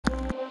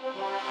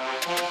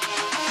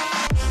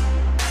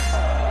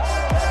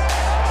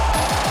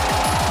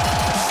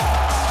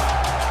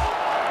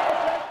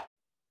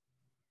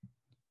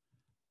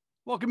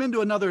Welcome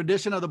into another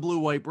edition of the Blue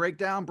White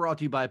Breakdown, brought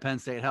to you by Penn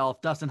State Health.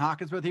 Dustin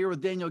Hockensmith here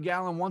with Daniel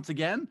Gallen once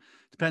again.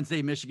 It's Penn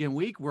State-Michigan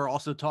week. We're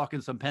also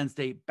talking some Penn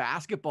State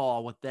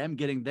basketball with them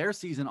getting their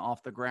season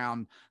off the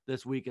ground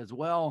this week as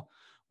well.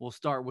 We'll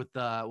start with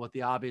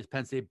the obvious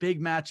Penn State big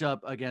matchup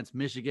against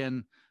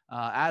Michigan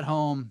at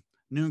home,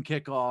 noon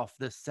kickoff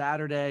this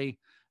Saturday.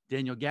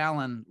 Daniel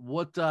Gallen,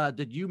 what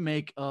did you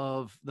make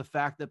of the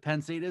fact that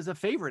Penn State is a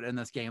favorite in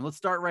this game? Let's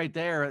start right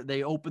there.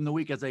 They open the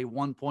week as a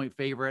 1-point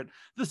favorite.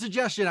 The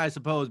suggestion, I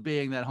suppose,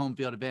 being that home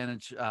field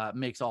advantage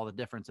makes all the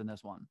difference in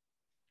this one.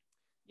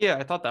 Yeah,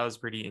 I thought that was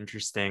pretty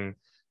interesting,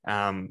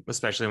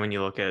 especially when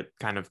you look at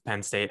kind of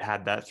Penn State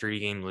had that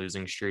 3-game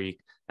losing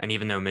streak. And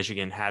even though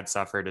Michigan had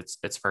suffered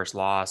its first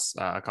loss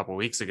a couple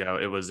weeks ago,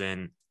 it was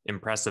in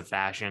impressive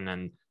fashion,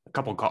 and a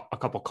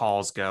couple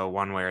calls go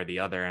one way or the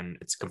other, and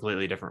it's a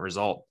completely different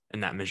result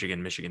in that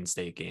Michigan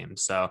State game.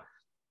 So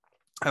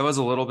I was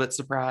a little bit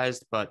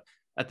surprised, but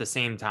at the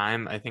same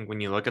time, I think when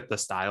you look at the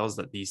styles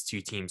that these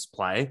two teams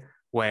play,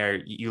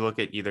 where you look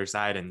at either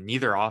side and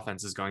neither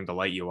offense is going to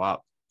light you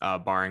up,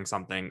 barring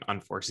something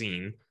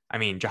unforeseen. I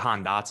mean,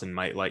 Jahan Dotson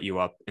might light you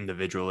up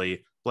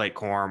individually. Blake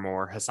Corum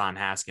or Hassan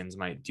Haskins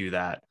might do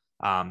that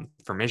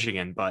for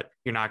Michigan, but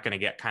you're not going to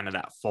get kind of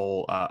that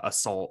full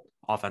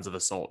offensive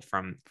assault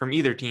from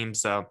either team.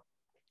 So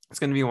it's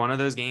going to be one of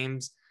those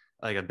games,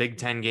 like a Big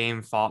Ten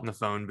game fought in the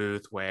phone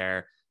booth,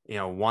 where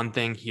one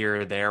thing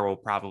here or there will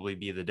probably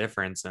be the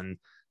difference. And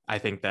I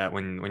think that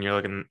when you're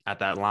looking at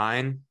that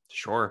line,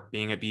 sure,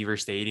 being at Beaver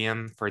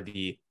Stadium for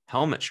the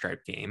helmet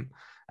stripe game,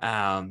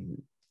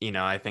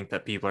 I think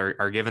that people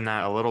are giving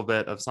that a little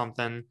bit of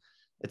something.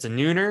 It's a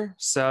nooner,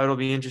 so it'll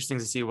be interesting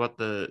to see what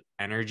the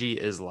energy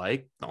is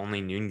like. The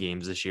only noon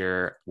games this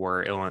year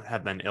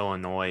have been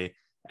Illinois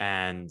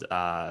and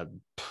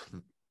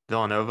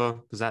Villanova.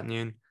 Was that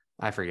noon?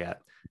 I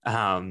forget.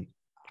 I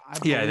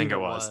think it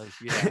was.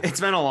 Yeah. It's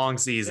been a long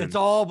season. It's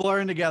all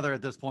blurring together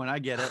at this point. I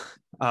get it.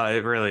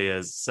 It really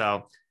is.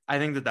 So I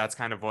think that that's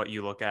kind of what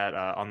you look at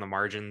on the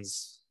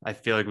margins. I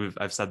feel like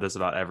I've said this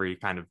about every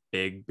kind of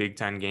Big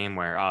Ten game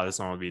where, this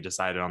one will be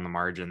decided on the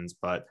margins,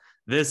 but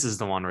this is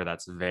the one where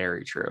that's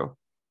very true.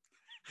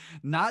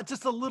 Not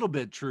just a little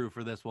bit true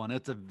for this one.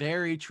 It's a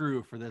very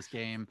true for this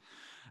game.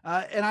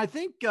 And I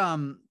think,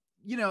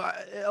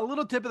 a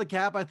little tip of the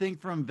cap, I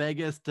think, from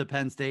Vegas to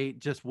Penn State,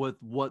 just with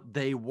what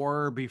they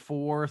were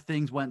before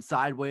things went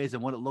sideways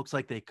and what it looks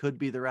like they could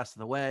be the rest of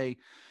the way.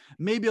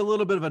 Maybe a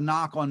little bit of a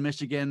knock on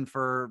Michigan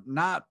for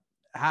not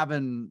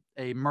having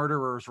a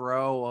murderer's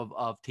row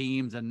of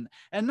teams and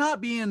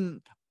not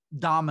being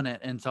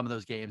dominant in some of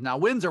those games. Now,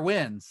 wins are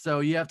wins, so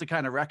you have to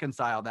kind of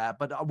reconcile that.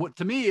 But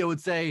to me, it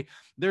would say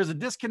there's a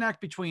disconnect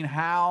between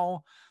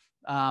how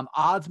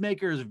odds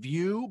makers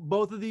view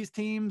both of these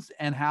teams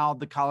and how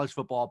the college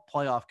football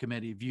playoff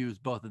committee views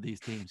both of these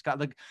teams.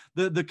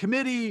 The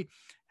committee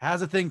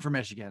has a thing for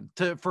Michigan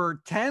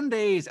for 10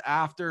 days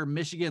after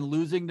Michigan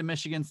losing to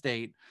Michigan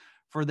State,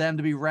 for them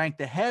to be ranked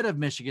ahead of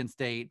Michigan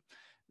State.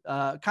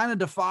 Kind of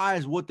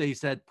defies what they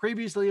said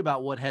previously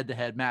about what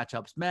head-to-head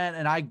matchups meant.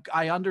 And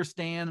I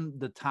understand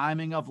the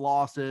timing of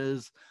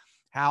losses,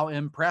 how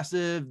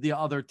impressive the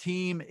other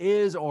team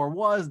is or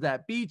was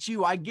that beat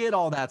you. I get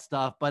all that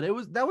stuff, but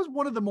that was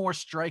one of the more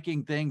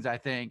striking things, I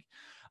think,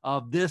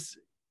 of this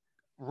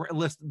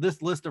list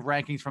of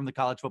rankings from the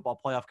College Football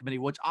Playoff Committee,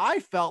 which I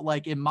felt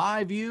like, in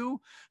my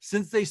view,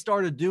 since they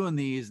started doing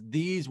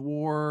these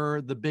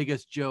were the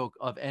biggest joke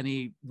of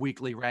any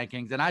weekly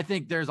rankings. And I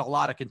think there's a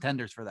lot of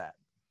contenders for that.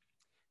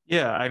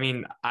 Yeah, I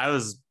mean, I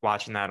was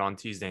watching that on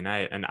Tuesday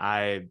night, and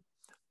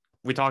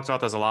we talked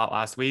about this a lot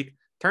last week.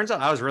 Turns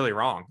out I was really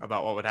wrong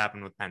about what would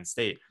happen with Penn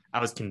State.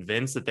 I was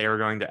convinced that they were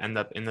going to end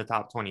up in the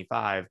top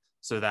 25,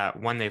 so that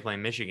when they play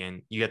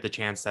Michigan, you get the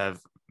chance to have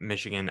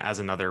Michigan as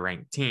another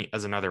ranked team,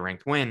 as another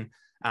ranked win.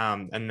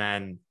 And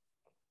then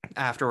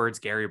afterwards,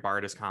 Gary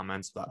Barta's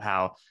comments about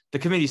how the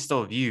committee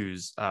still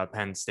views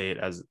Penn State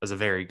as a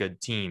very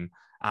good team.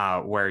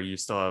 Where you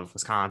still have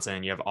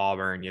Wisconsin, you have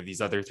Auburn, you have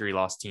these other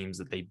 3-loss teams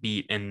that they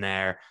beat in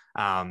there.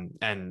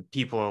 And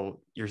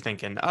you're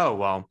thinking, oh,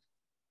 well,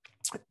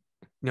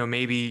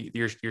 maybe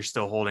you're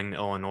still holding the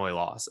Illinois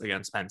loss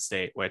against Penn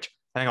State, which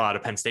I think a lot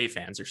of Penn State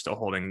fans are still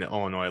holding the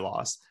Illinois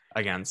loss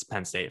against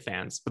Penn State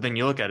fans. But then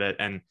you look at it,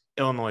 and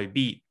Illinois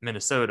beat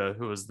Minnesota,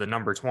 who was the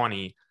number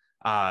 20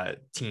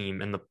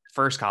 team in the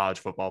first college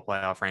football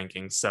playoff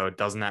rankings. So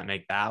doesn't that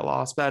make that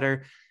loss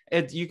better?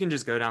 You can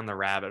just go down the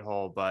rabbit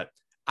hole, but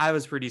I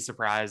was pretty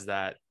surprised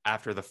that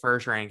after the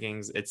first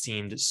rankings, it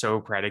seemed so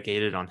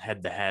predicated on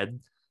head-to-head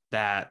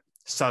that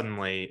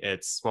suddenly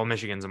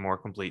Michigan's a more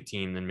complete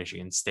team than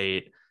Michigan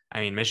State.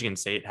 I mean, Michigan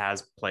State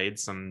has played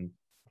some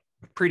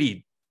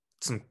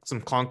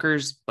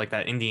clunkers, like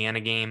that Indiana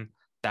game.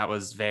 That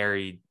was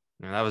that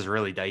was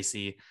really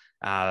dicey.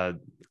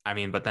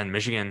 But then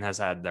Michigan has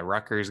had the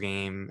Rutgers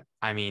game.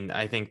 I mean,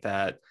 I think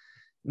that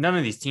none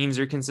of these teams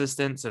are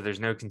consistent, so there's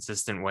no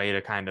consistent way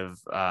to kind of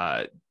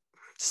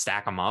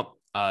stack them up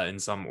in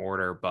some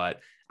order, but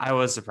I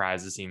was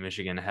surprised to see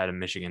Michigan ahead of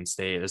Michigan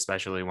State,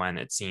 especially when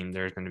it seemed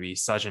there's going to be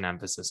such an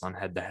emphasis on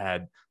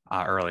head-to-head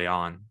early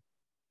on.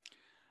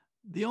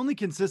 The only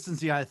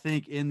consistency I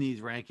think in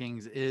these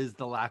rankings is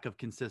the lack of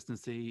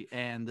consistency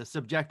and the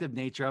subjective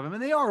nature of them.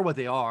 And they are what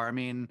they are. I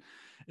mean,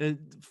 it,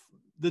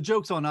 the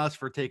joke's on us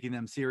for taking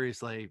them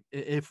seriously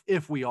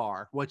if we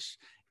are, which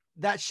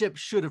that ship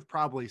should have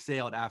probably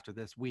sailed after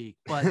this week.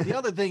 But the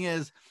other thing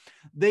is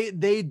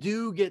they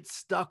do get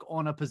stuck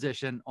on a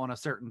position on a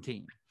certain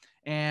team.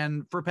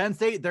 And for Penn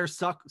State, they're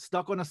stuck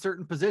on a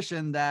certain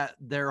position that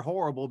they're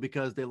horrible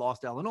because they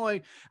lost to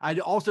Illinois. I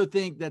also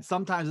think that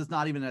sometimes it's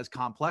not even as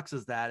complex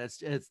as that.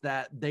 It's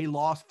that they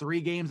lost 3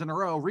 games in a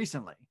row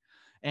recently.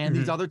 And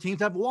these other teams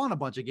have won a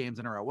bunch of games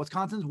in a row.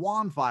 Wisconsin's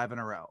won 5 in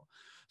a row.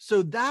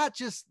 So that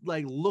just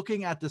like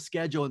looking at the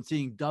schedule and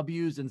seeing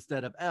W's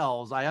instead of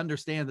L's, I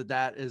understand that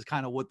that is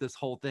kind of what this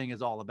whole thing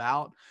is all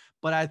about.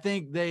 But I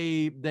think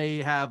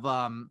they have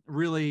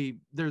really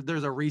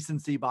there's a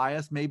recency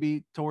bias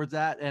maybe towards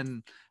that,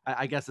 and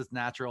I guess it's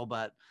natural.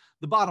 But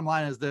the bottom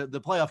line is the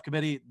playoff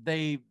committee,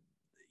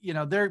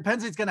 Penn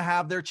State's going to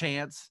have their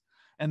chance,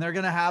 and they're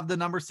going to have the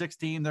number 6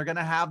 team. They're going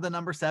to have the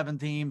number 7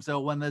 team. So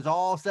when it's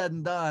all said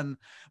and done,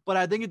 but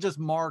I think it just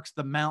marks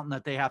the mountain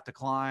that they have to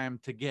climb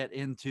to get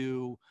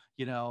into,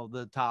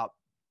 the top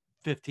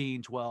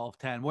 15, 12,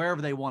 10,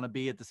 wherever they want to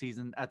be at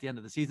the end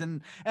of the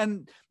season.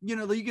 And,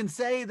 you can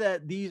say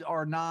that these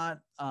are not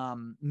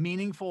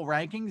meaningful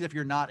rankings if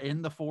you're not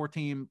in the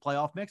 4-team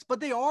playoff mix, but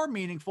they are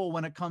meaningful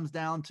when it comes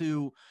down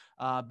to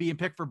being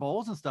picked for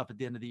bowls and stuff at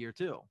the end of the year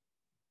too.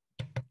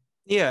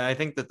 Yeah, I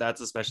think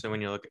that's especially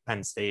when you look at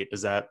Penn State,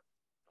 is that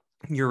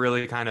you're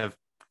really kind of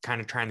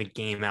trying to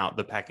game out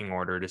the pecking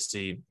order to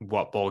see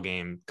what bowl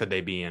game could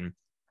they be in.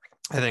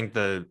 I think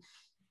the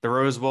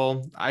Rose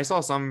Bowl,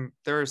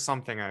 there was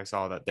something I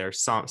saw that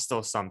there's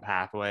still some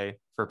pathway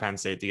for Penn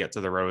State to get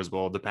to the Rose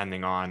Bowl,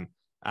 depending on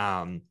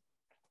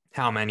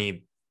how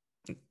many,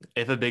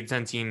 if a Big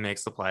Ten team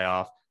makes the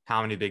playoff,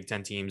 how many Big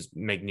Ten teams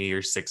make New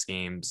Year's 6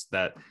 games,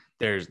 that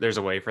there's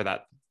a way for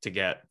that to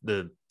get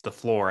the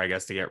floor, I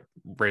guess, to get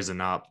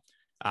risen up.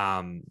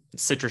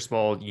 Citrus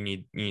Bowl,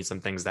 you need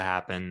some things to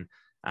happen.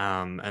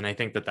 And I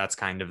think that's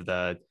kind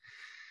of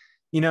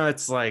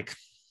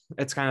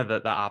it's kind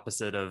of the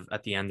opposite of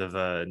at the end of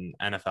an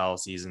NFL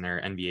season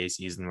or NBA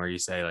season, where you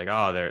say like,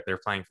 oh, they're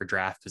playing for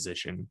draft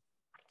position.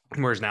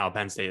 Whereas now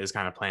Penn State is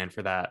kind of playing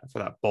for that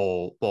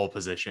bowl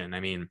position.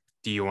 I mean,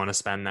 do you want to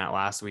spend that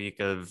last week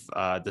of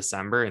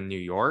December in New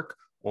York,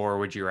 or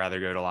would you rather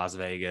go to Las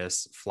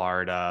Vegas,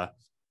 Florida?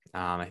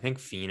 I think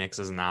Phoenix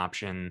is an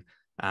option.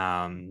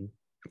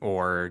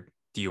 Or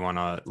do you want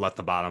to let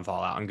the bottom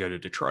fall out and go to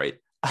Detroit?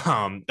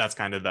 That's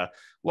kind of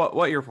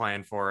what you're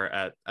playing for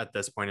at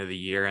this point of the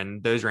year.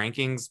 And those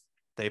rankings,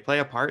 they play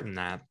a part in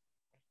that.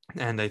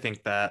 And I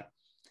think that,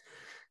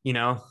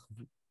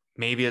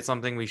 maybe it's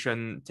something we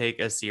shouldn't take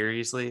as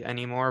seriously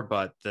anymore,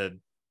 but the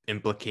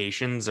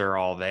implications are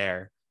all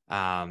there.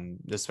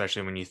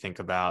 Especially when you think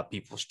about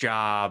people's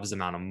jobs,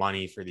 amount of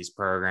money for these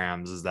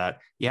programs, is that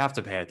you have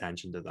to pay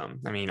attention to them.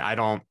 I mean, I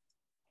don't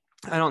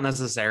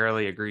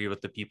necessarily agree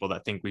with the people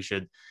that think we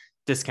should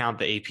discount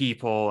the AP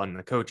poll and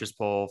the coaches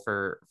poll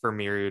for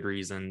myriad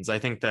reasons. I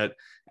think that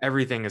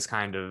everything is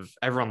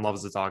everyone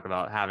loves to talk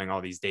about having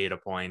all these data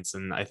points.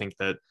 And I think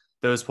that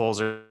those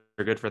polls are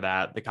good for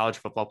that. The college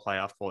football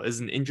playoff poll is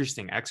an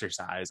interesting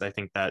exercise. I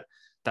think that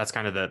that's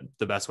kind of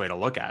the best way to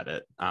look at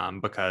it,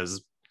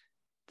 because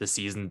the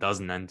season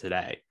doesn't end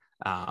today.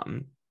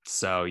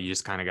 So you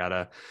just kind of got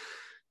to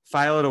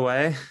file it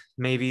away.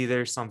 Maybe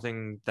there's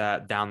something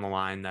that down the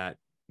line that,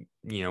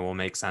 will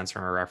make sense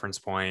from a reference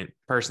point.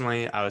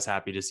 Personally, I was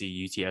happy to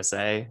see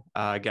UTSA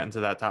get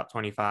into that top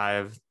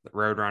 25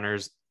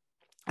 Roadrunners.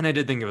 And I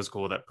did think it was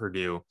cool that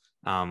Purdue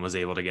was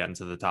able to get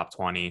into the top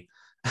 20.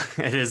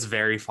 It is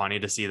very funny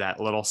to see that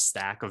little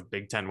stack of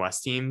Big Ten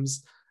West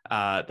teams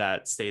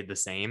that stayed the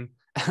same,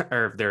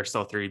 or if there are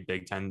still 3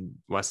 Big Ten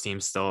West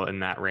teams still in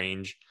that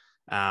range.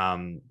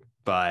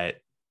 But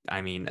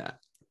I mean,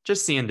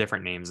 just seeing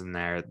different names in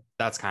there,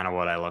 that's kind of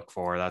what I look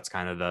for. That's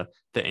kind of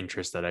the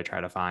interest that I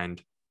try to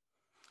find.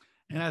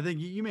 And I think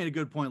you made a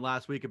good point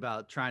last week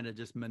about trying to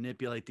just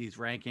manipulate these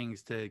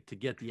rankings to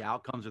get the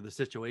outcomes or the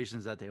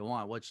situations that they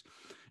want, which,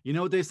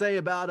 what they say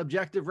about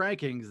objective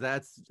rankings,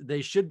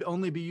 they should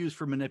only be used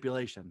for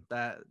manipulation.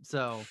 But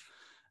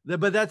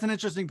that's an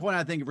interesting point.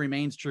 I think it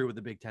remains true with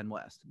the Big Ten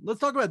West. Let's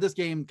talk about this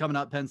game coming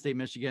up, Penn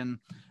State-Michigan.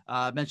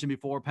 Mentioned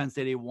before, Penn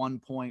State a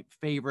 1-point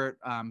favorite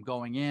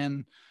going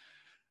in.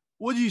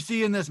 What do you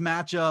see in this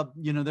matchup?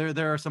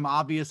 There are some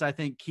obvious, I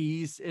think,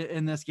 keys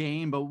in this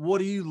game, but what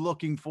are you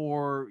looking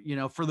for,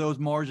 for those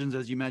margins,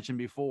 as you mentioned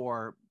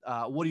before?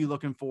 What are you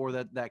looking for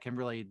that can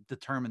really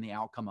determine the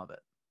outcome of it?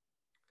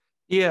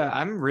 Yeah,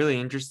 I'm really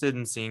interested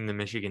in seeing the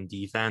Michigan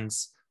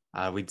defense.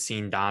 We'd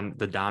seen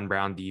the Don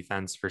Brown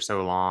defense for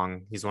so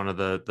long. He's one of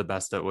the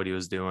best at what he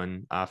was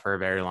doing for a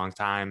very long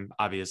time.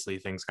 Obviously,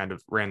 things kind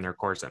of ran their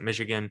course at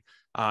Michigan.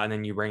 And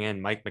then you bring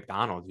in Mike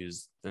McDonald,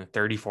 who's a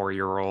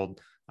 34-year-old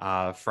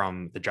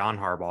from the John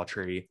Harbaugh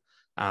tree.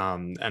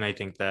 And I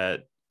think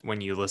that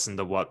when you listen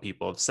to what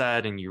people have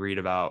said and you read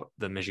about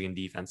the Michigan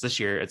defense this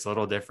year, it's a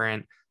little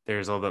different.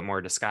 There's a little bit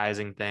more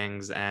disguising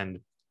things. And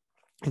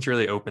it's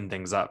really opened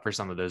things up for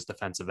some of those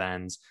defensive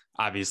ends.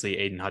 Obviously,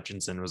 Aiden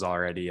Hutchinson was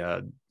already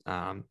a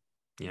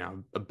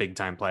big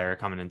time player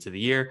coming into the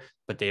year,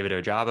 but David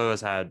Ojabo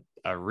has had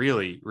a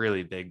really,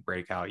 really big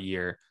breakout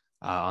year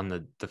on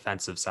the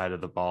defensive side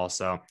of the ball.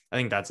 So I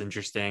think that's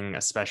interesting,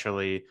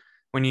 especially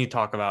when you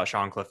talk about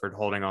Sean Clifford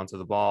holding onto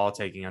the ball,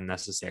 taking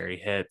unnecessary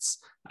hits,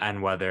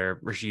 and whether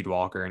Rasheed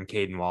Walker and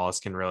Caden Wallace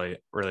can really,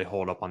 really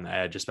hold up on the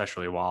edge,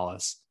 especially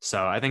Wallace.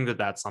 So I think that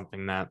that's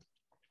something that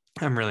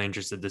I'm really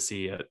interested to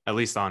see, at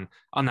least on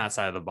that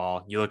side of the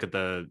ball. You look at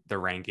the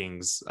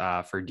rankings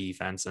for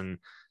defense, and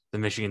the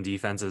Michigan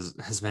defense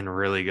has been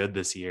really good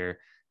this year,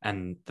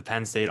 and the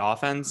Penn State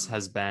offense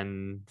has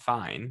been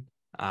fine.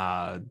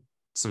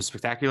 Some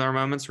spectacular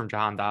moments from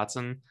Jahan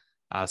Dotson,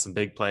 some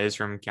big plays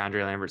from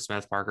Keandre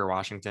Lambert-Smith, Parker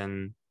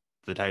Washington,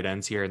 the tight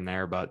ends here and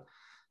there, but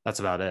that's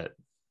about it.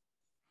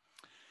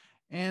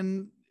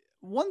 And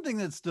one thing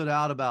that stood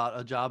out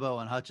about Ajabo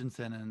and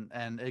Hutchinson,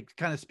 and it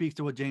kind of speaks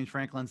to what James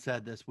Franklin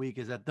said this week,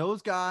 is that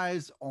those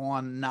guys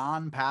on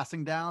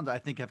non-passing downs, I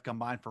think, have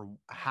combined for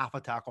half a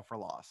tackle for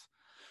loss.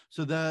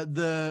 So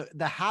the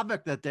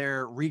havoc that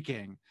they're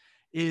wreaking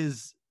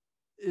is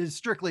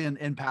strictly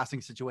in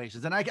passing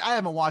situations. And I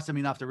haven't watched them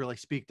enough to really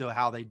speak to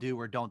how they do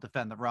or don't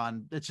defend the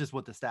run. It's just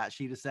what the stat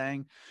sheet is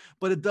saying,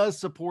 but it does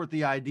support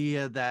the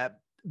idea that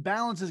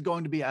balance is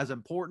going to be as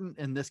important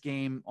in this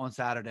game on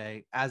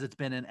Saturday as it's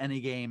been in any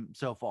game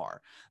so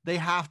far. They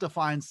have to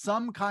find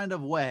some kind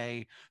of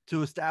way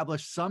to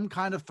establish some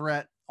kind of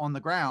threat on the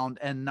ground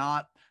and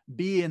not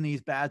be in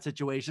these bad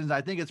situations.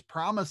 I think it's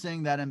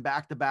promising that in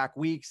back-to-back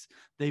weeks,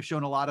 they've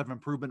shown a lot of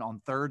improvement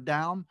on third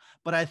down,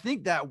 but I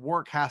think that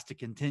work has to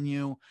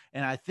continue.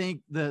 And I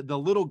think the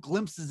little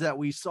glimpses that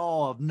we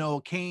saw of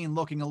Noah Kane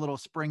looking a little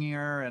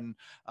springier and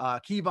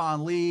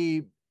Kevon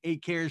Lee,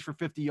 8 carries for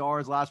 50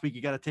 yards last week.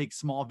 You got to take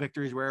small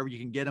victories wherever you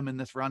can get them in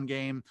this run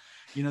game.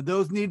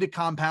 Those need to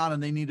compound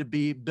and they need to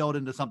be built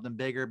into something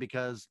bigger,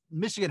 because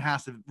Michigan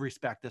has to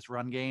respect this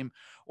run game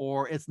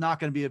or it's not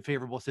going to be a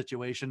favorable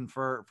situation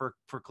for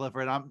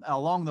Clifford.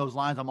 Along those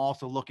lines, I'm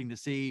also looking to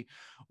see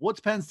what's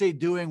Penn State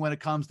doing when it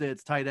comes to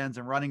its tight ends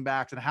and running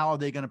backs, and how are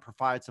they going to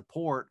provide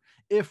support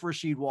if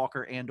Rasheed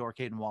Walker and or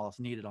Caden Wallace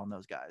needed on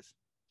those guys.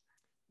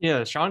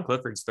 Yeah, Sean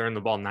Clifford's thrown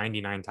the ball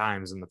 99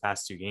 times in the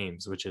past 2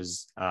 games, which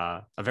is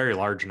a very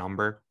large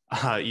number,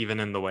 even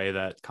in the way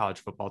that college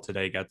football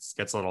today gets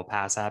a little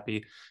pass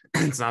happy.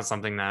 It's not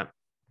something that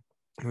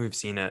we've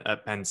seen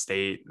at Penn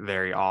State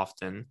very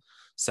often.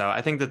 So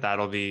I think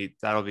that'll be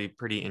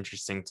pretty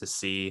interesting to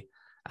see.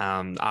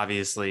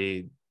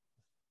 Obviously,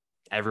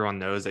 everyone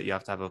knows that you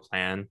have to have a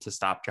plan to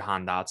stop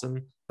Jahan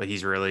Dotson, but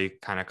he's really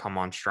kind of come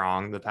on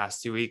strong the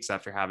past 2 weeks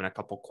after having a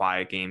couple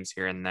quiet games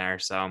here and there.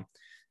 So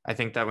I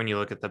think that when you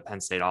look at the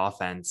Penn State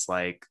offense,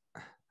 like,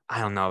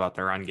 I don't know about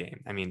the run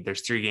game. I mean,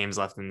 there's 3 games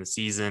left in the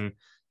season.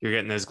 You're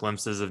getting those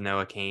glimpses of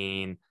Noah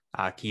Kane,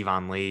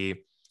 Kevon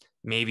Lee.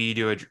 Maybe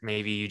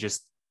you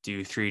just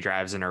do 3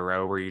 drives in a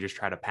row where you just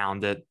try to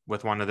pound it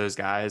with one of those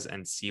guys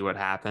and see what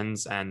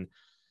happens. And,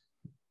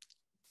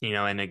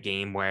 in a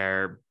game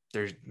where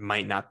there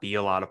might not be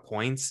a lot of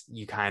points,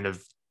 you kind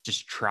of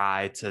just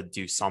try to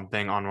do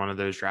something on one of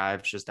those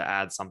drives just to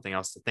add something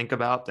else to think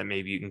about that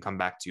maybe you can come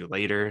back to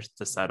later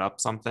to set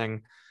up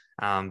something.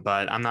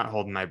 But I'm not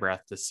holding my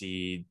breath to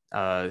see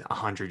a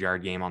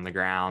 100-yard game on the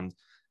ground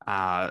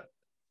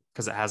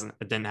because it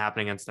didn't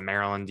happen against the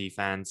Maryland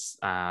defense.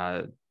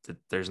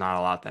 There's not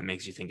a lot that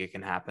makes you think it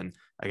can happen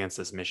against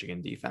this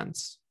Michigan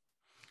defense.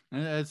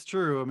 It's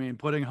true. I mean,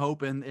 putting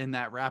hope in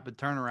that rapid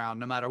turnaround,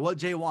 no matter what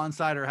Jay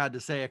Wansider had to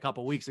say a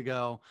couple weeks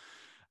ago,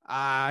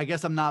 I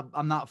guess I'm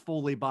not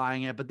fully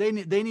buying it, but they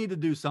need to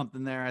do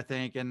something there, I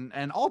think.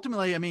 And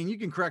ultimately, I mean, you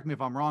can correct me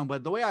if I'm wrong,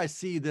 but the way I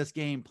see this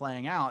game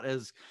playing out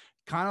is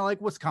kind of like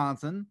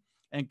Wisconsin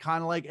and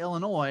kind of like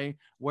Illinois,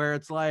 where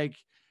it's like,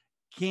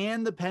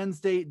 can the Penn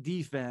State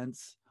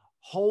defense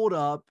hold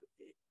up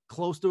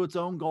close to its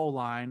own goal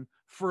line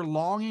for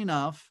long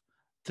enough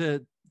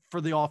for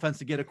the offense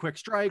to get a quick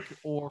strike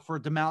or for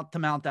to mount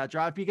that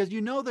drive? Because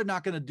they're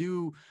not going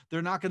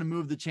to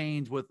move the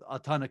chains with a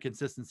ton of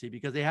consistency,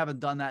 because they haven't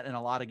done that in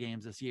a lot of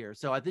games this year.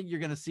 So I think you're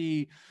going to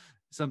see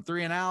some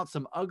 3 and outs,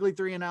 some ugly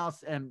 3 and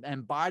outs,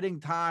 and biding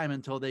time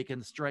until they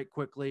can strike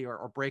quickly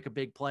or break a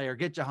big play or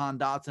get Jahan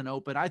Dotson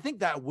open. I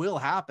think that will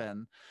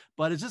happen,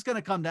 but it's just going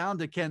to come down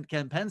to can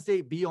Penn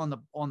State be on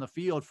the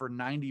field for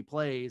 90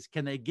 plays?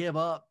 Can they give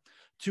up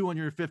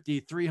 250,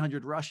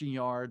 300 rushing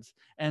yards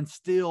and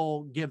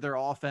still give their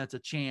offense a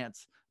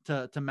chance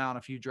to mount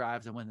a few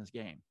drives and win this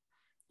game?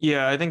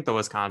 Yeah, I think the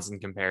Wisconsin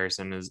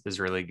comparison is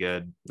really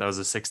good. That was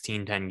a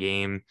 16-10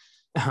 game.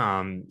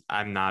 I'm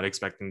not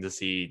expecting to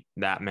see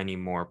that many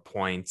more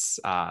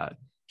points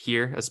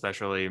here,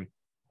 especially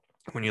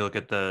when you look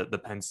at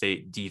the Penn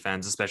State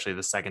defense, especially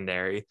the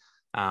secondary.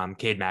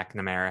 Cade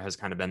McNamara has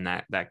kind of been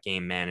that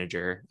game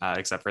manager,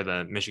 except for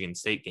the Michigan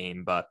State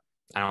game, but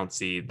I don't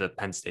see the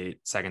Penn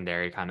State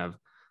secondary kind of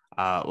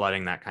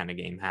letting that kind of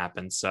game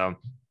happen. So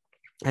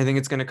I think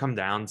it's going to come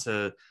down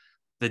to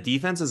the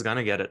defense is going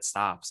to get its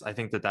stops. I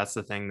think that's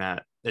the thing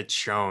that it's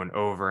shown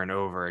over and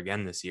over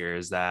again this year,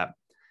 is that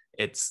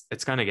it's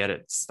going to get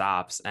its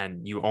stops,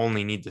 and you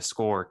only need to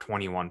score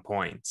 21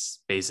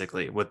 points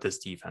basically with this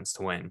defense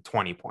to win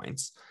 20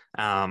 points.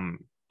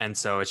 And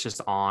so it's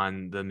just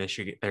on the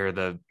Michigan or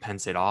the Penn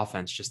State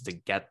offense just to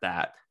get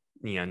that,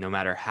 no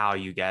matter how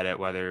you get it,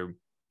 whether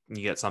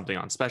you get something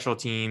on special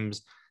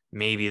teams,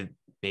 maybe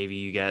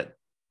you get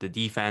the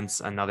defense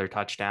another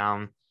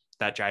touchdown.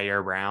 That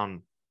Jair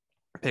Brown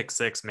pick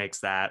six makes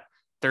that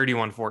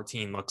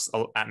 31-14 looks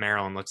at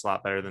Maryland looks a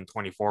lot better than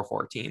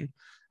 24-14.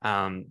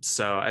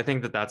 So I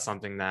think that that's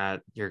something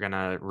that you're going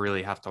to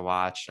really have to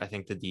watch. I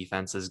think the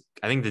defense is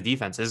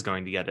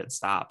going to get its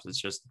stops. It's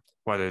just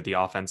whether the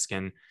offense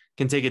can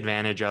take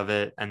advantage of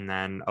it, and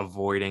then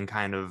avoiding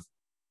kind of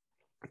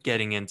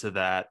getting into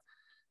that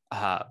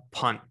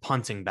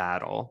punting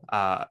battle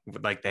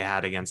like they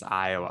had against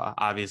Iowa.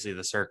 Obviously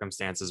the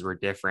circumstances were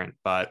different,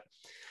 but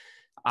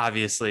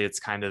obviously it's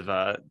kind of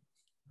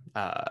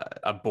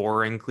a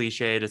boring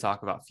cliche to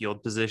talk about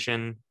field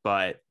position,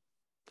 but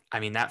I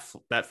mean,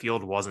 that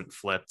field wasn't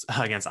flipped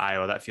against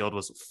Iowa. That field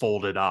was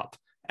folded up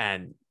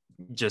and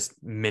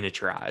just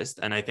miniaturized.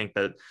 And I think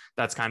that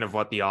that's kind of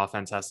what the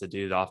offense has to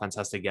do. The offense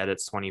has to get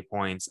its 20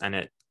 points, and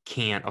it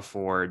can't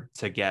afford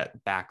to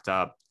get backed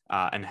up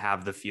and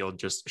have the field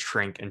just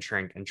shrink and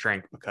shrink and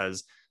shrink,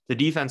 because the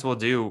defense will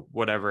do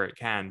whatever it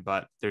can,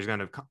 but there's going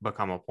to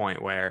become a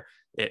point where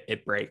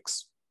it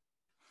breaks.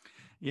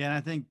 Yeah, and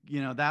I think,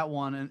 that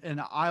one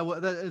and Iowa,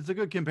 it's a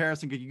good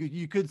comparison, because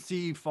you could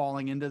see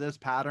falling into this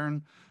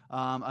pattern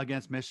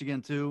against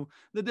Michigan too.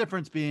 The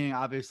difference being,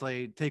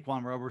 obviously,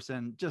 Taquan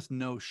Roberson, just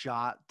no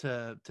shot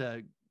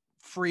to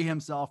free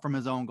himself from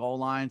his own goal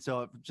line.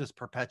 So it just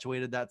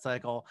perpetuated that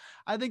cycle.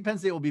 I think Penn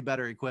State will be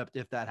better equipped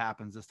if that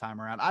happens this time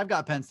around. I've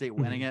got Penn State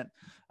winning it.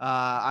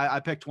 I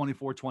picked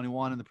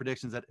 24-21 in the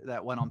predictions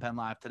that went on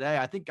PennLive today.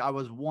 I think I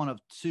was one of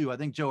two. I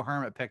think Joe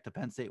Hermit picked a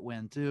Penn State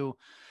win too.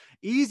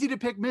 Easy to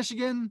pick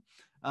Michigan.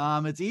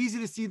 It's easy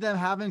to see them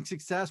having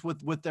success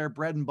with their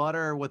bread and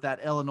butter, with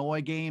that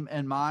Illinois game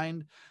in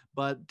mind.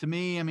 But to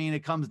me, I mean,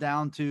 it comes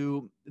down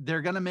to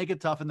they're going to make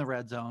it tough in the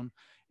red zone.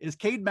 Is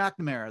Cade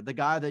McNamara, the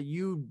guy that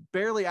you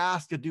barely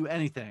ask to do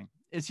anything,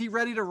 is he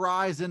ready to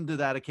rise into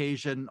that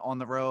occasion on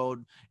the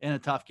road in a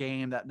tough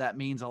game? That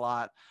means a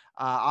lot.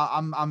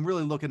 I'm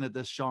really looking at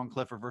this Sean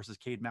Clifford versus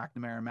Cade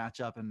McNamara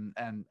matchup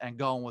and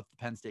going with the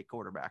Penn State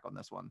quarterback on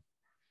this one.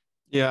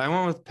 Yeah, I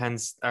went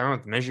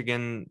with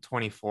Michigan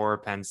 24,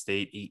 Penn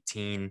State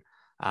 18.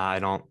 I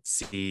don't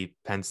see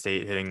Penn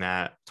State hitting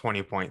that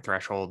 20-point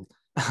threshold.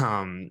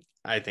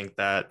 I think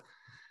that,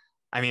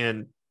 I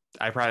mean,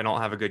 I probably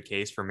don't have a good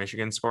case for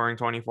Michigan scoring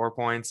 24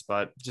 points,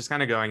 but just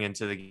kind of going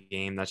into the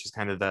game, that's just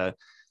kind of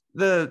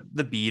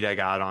the beat I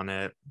got on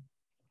it.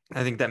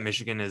 I think that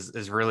Michigan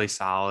is really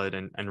solid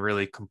and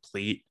really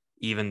complete,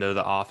 even though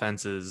the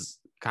offense is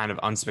kind of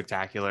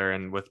unspectacular,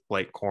 and with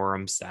Blake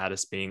Corum's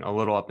status being a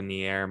little up in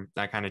the air,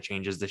 that kind of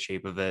changes the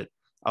shape of it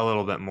a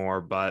little bit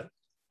more. But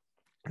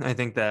I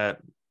think that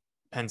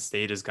Penn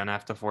State is going to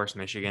have to force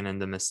Michigan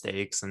into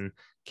mistakes, and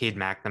Cade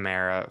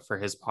McNamara, for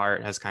his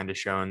part, has kind of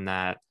shown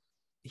that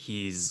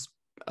he's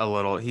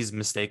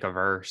mistake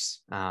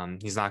averse.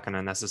 He's not going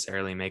to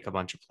necessarily make a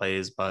bunch of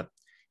plays, but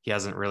he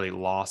hasn't really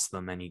lost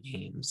them many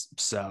games.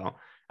 So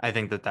I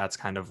think that that's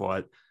kind of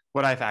what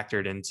I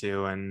factored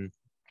into. And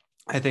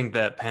I think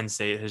that Penn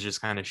State has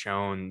just kind of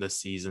shown this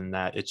season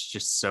that it's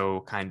just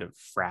so kind of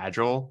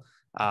fragile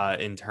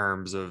in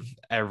terms of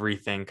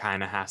everything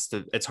kind of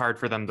it's hard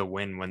for them to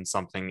win when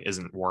something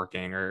isn't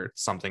working or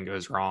something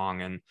goes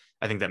wrong. And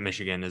I think that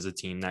Michigan is a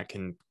team that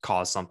can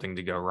cause something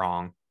to go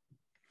wrong.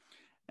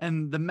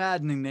 And the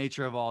maddening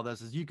nature of all this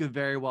is you could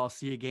very well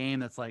see a game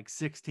that's like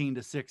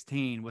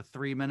 16-16 with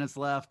 3 minutes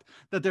left,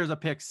 that there's a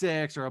pick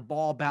six or a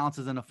ball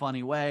bounces in a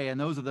funny way.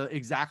 And those are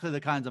exactly the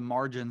kinds of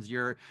margins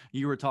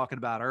you were talking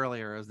about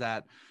earlier, is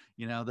that,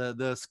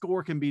 the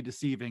score can be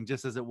deceiving,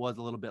 just as it was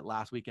a little bit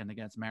last weekend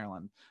against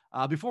Maryland.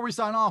 Before we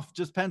sign off,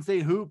 just Penn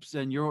State hoops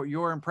and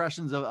your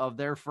impressions of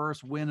their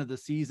first win of the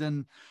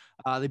season.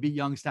 They beat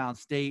Youngstown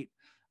State.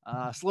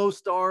 Slow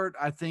start.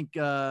 I think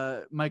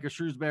Micah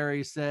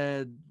Shrewsberry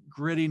said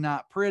gritty,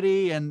 not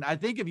pretty. And I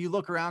think if you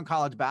look around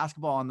college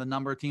basketball and the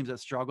number of teams that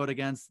struggled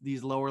against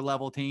these lower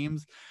level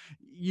teams,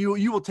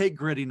 you will take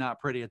gritty, not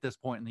pretty at this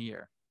point in the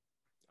year.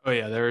 Oh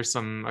yeah, there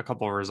are a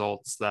couple of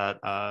results that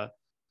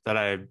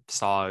I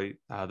saw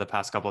the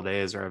past couple of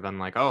days where I've been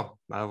like, oh,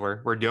 well,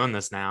 we're doing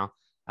this now.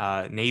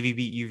 Navy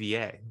beat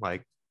UVA,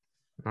 like,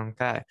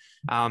 okay.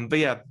 But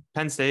yeah,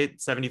 Penn State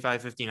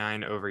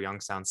 75-59 over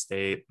Youngstown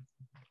State.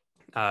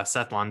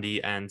 Seth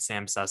Lundy and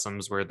Sam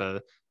Sessoms were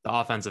the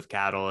offensive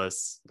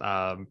catalysts.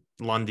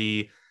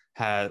 Lundy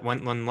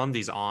when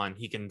Lundy's on,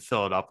 he can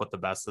fill it up with the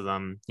best of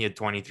them. He had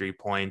 23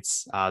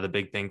 points. The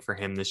big thing for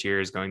him this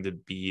year is going to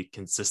be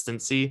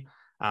consistency.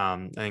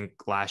 I think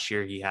last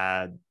year he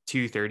had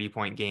 2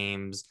 30-point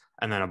games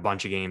and then a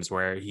bunch of games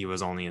where he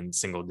was only in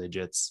single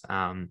digits.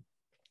 And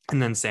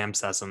then Sam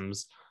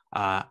Sessoms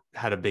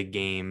had a big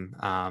game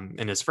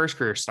in his first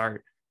career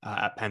start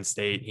at Penn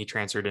State. He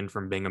transferred in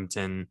from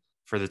Binghamton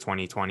for the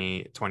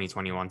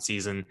 2020-2021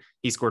 season.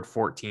 He scored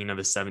 14 of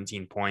his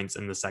 17 points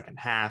in the second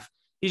half.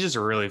 He's just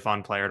a really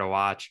fun player to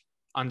watch.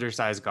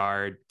 Undersized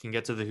guard, can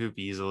get to the hoop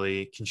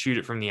easily, can shoot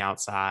it from the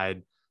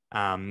outside.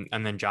 And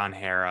then John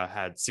Hara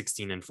had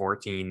 16 and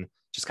 14,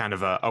 just kind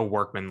of a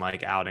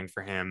workman-like outing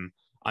for him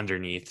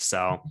underneath.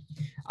 So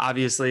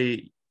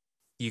obviously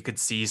you could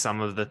see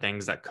some of the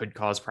things that could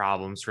cause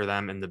problems for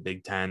them in the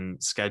Big Ten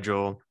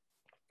schedule.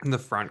 The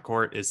front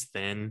court is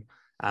thin.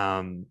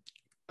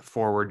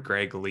 Forward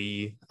Greg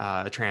Lee,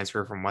 a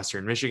transfer from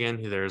Western Michigan,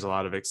 who there's a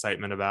lot of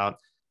excitement about.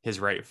 His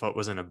right foot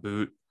was in a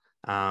boot.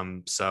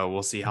 So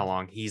we'll see how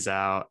long he's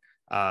out.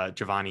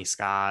 Giovanni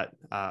Scott,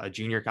 a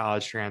junior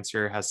college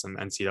transfer, has some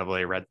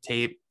NCAA red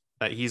tape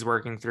that he's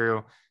working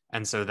through.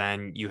 And so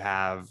then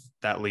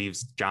that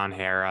leaves John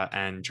Hara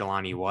and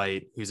Jelani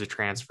White, who's a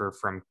transfer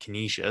from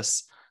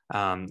Canisius.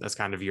 That's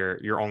kind of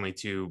your only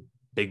two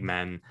big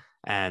men.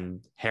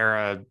 And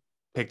Hara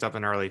picked up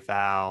an early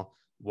foul.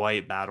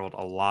 White battled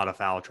a lot of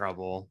foul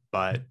trouble,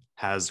 but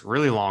has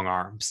really long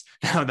arms.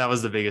 That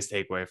was the biggest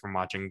takeaway from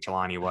watching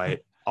Jelani White.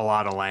 A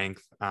lot of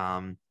length,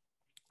 can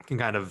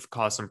kind of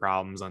cause some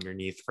problems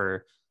underneath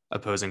for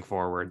opposing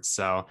forwards.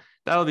 So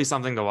that'll be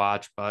something to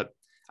watch. But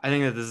I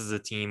think that this is a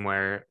team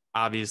where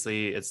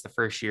obviously it's the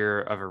first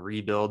year of a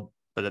rebuild,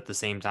 but at the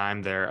same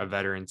time, they're a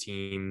veteran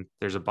team.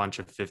 There's a bunch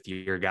of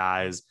 50-year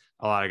guys,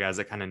 a lot of guys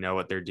that kind of know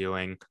what they're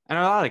doing, and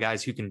a lot of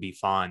guys who can be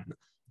fun.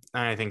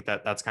 And I think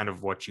that that's kind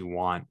of what you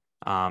want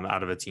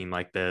out of a team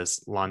like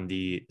this.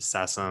 Lundy,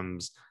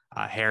 Sessoms,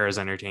 Hara's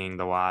entertaining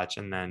to watch,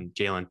 and then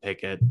Jalen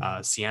Pickett,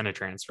 Siena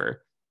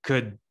transfer.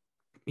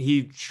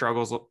 He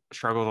struggled a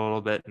little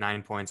bit,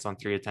 9 points on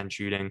 3 of 10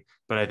 shooting,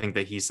 but I think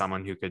that he's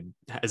someone who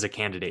is a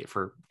candidate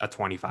for a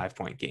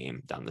 25-point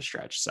game down the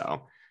stretch.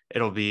 So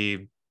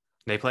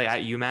they play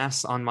at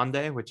UMass on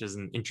Monday, which is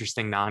an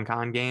interesting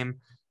non-con game.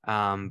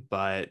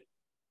 But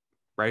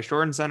Bryce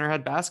Jordan Center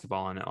had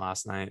basketball in it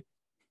last night.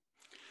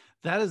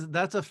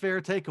 That's a fair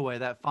takeaway.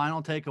 That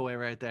final takeaway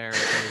right there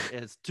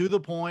is to the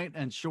point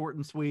and short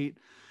and sweet.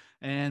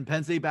 And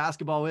Penn State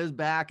basketball is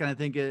back. And I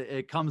think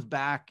it comes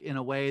back in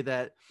a way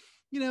that,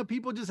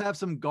 people just have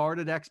some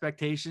guarded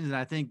expectations. And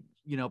I think,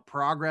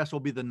 progress will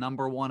be the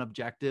number one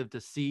objective, to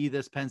see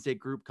this Penn State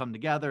group come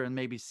together and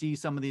maybe see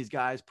some of these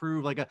guys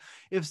prove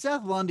if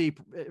Seth Lundy,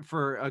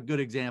 for a good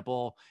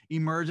example,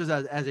 emerges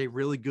as a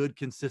really good,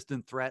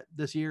 consistent threat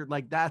this year,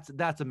 that's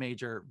a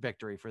major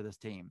victory for this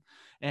team.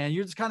 And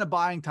you're just kind of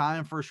buying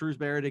time for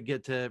Shrewsberry to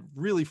get to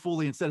really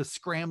fully, instead of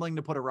scrambling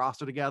to put a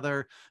roster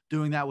together,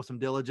 doing that with some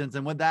diligence.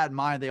 And with that in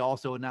mind, they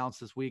also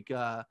announced this week,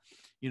 the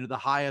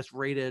highest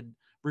rated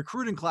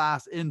recruiting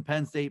class in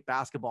Penn State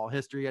basketball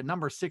history at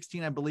number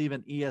 16, I believe,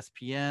 in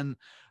ESPN.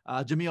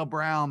 Jameel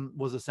Brown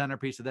was a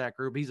centerpiece of that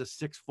group. He's a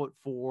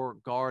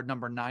 6'4" guard,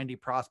 number 90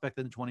 prospect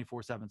in the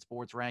 24/7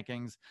 sports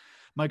rankings.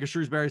 Micah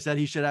Shrewsberry said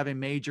he should have a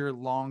major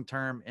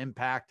long-term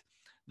impact,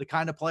 the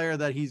kind of player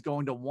that he's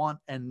going to want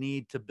and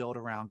need to build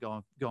around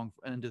going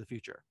into the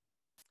future.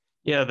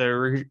 Yeah,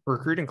 the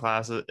recruiting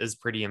class is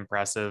pretty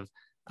impressive.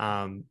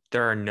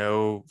 There are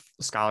no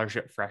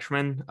scholarship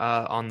freshmen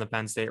on the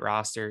Penn State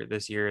roster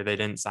this year. They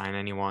didn't sign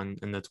anyone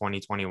in the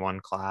 2021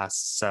 class.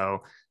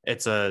 So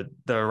the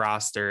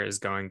roster is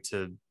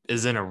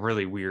in a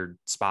really weird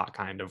spot,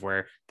 kind of,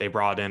 where they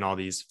brought in all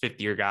these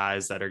 50-year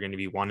guys that are going to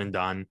be one and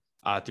done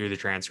through the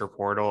transfer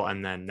portal.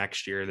 And then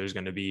next year there's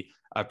going to be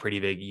a pretty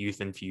big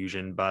youth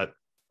infusion, but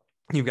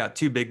you've got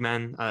two big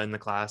men in the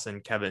class,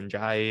 and Kevin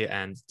Jai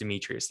and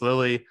Demetrius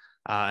Lilly.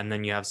 And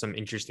then you have some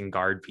interesting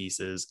guard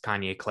pieces,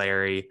 Kanye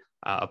Clary,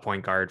 a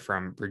point guard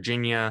from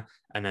Virginia,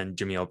 and then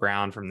Jameel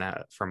Brown from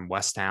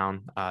Westtown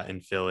in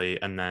Philly,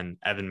 and then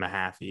Evan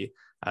Mahaffey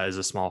is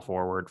a small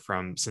forward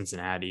from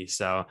Cincinnati.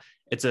 So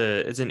it's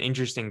an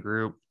interesting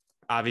group.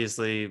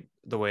 Obviously,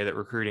 the way that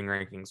recruiting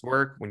rankings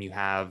work, when you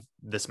have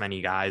this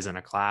many guys in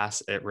a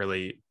class, it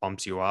really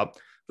bumps you up.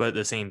 But at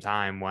the same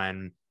time,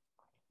 when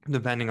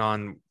depending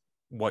on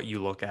what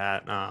you look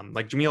at,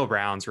 like Jameel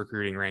Brown's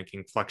recruiting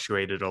ranking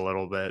fluctuated a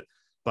little bit,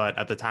 but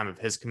at the time of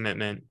his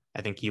commitment,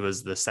 I think he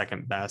was the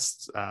second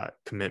best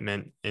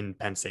commitment in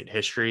Penn State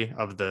history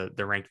of the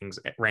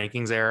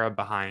rankings era,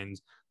 behind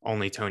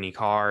only Tony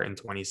Carr in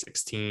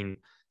 2016.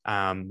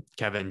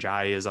 Kevin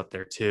Jai is up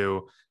there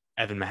too.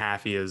 Evan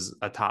Mahaffey is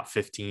a top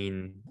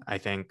 15, I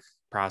think,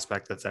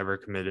 prospect that's ever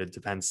committed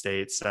to Penn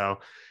State. So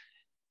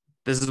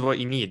this is what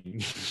you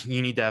need.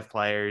 You need to have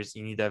players.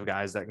 You need to have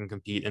guys that can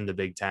compete in the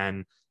Big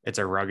Ten. It's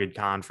a rugged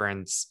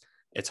conference.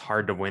 It's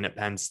hard to win at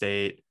Penn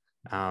State.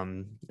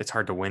 It's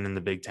hard to win in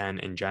the Big Ten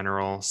in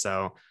general.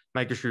 So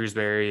Micah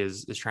Shrewsberry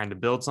is trying to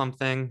build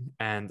something.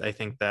 And I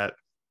think that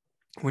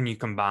when you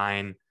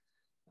combine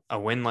a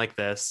win like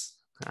this,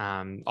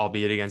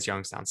 albeit against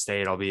Youngstown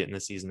State, albeit in the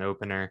season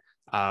opener,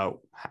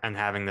 and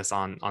having this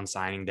on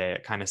signing day,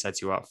 it kind of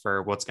sets you up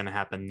for what's going to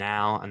happen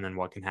now and then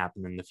what can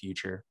happen in the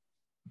future.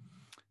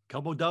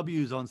 Couple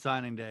W's on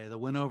signing day, the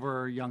win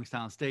over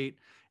Youngstown State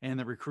and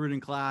the recruiting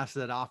class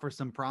that offers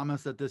some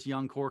promise that this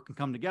young core can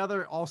come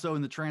together. Also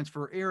in the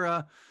transfer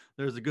era,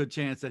 there's a good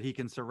chance that he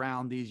can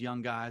surround these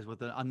young guys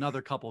with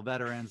another couple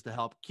veterans to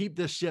help keep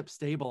this ship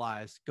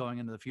stabilized going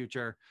into the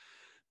future.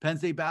 Penn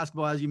State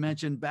basketball, as you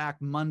mentioned,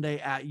 back Monday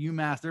at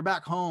UMass. They're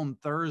back home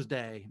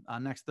Thursday,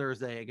 next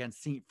Thursday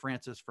against St.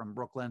 Francis from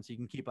Brooklyn. So you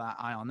can keep an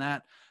eye on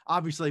that.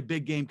 Obviously,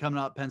 big game coming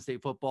up, Penn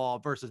State football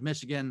versus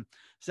Michigan.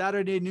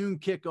 Saturday noon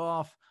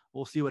kickoff.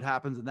 We'll see what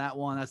happens in that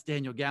one. That's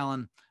Daniel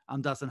Gallen.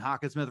 I'm Dustin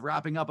Hockensmith,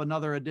 wrapping up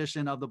another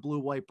edition of the Blue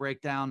White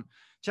Breakdown.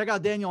 Check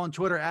out Daniel on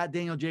Twitter at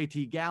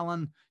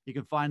DanielJTGallen. You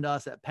can find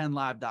us at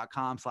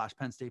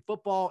PennLive.com/Penn State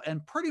football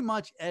and pretty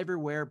much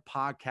everywhere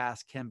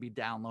podcasts can be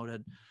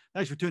downloaded.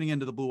 Thanks for tuning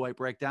into the Blue White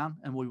Breakdown,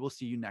 and we will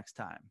see you next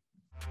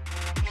time.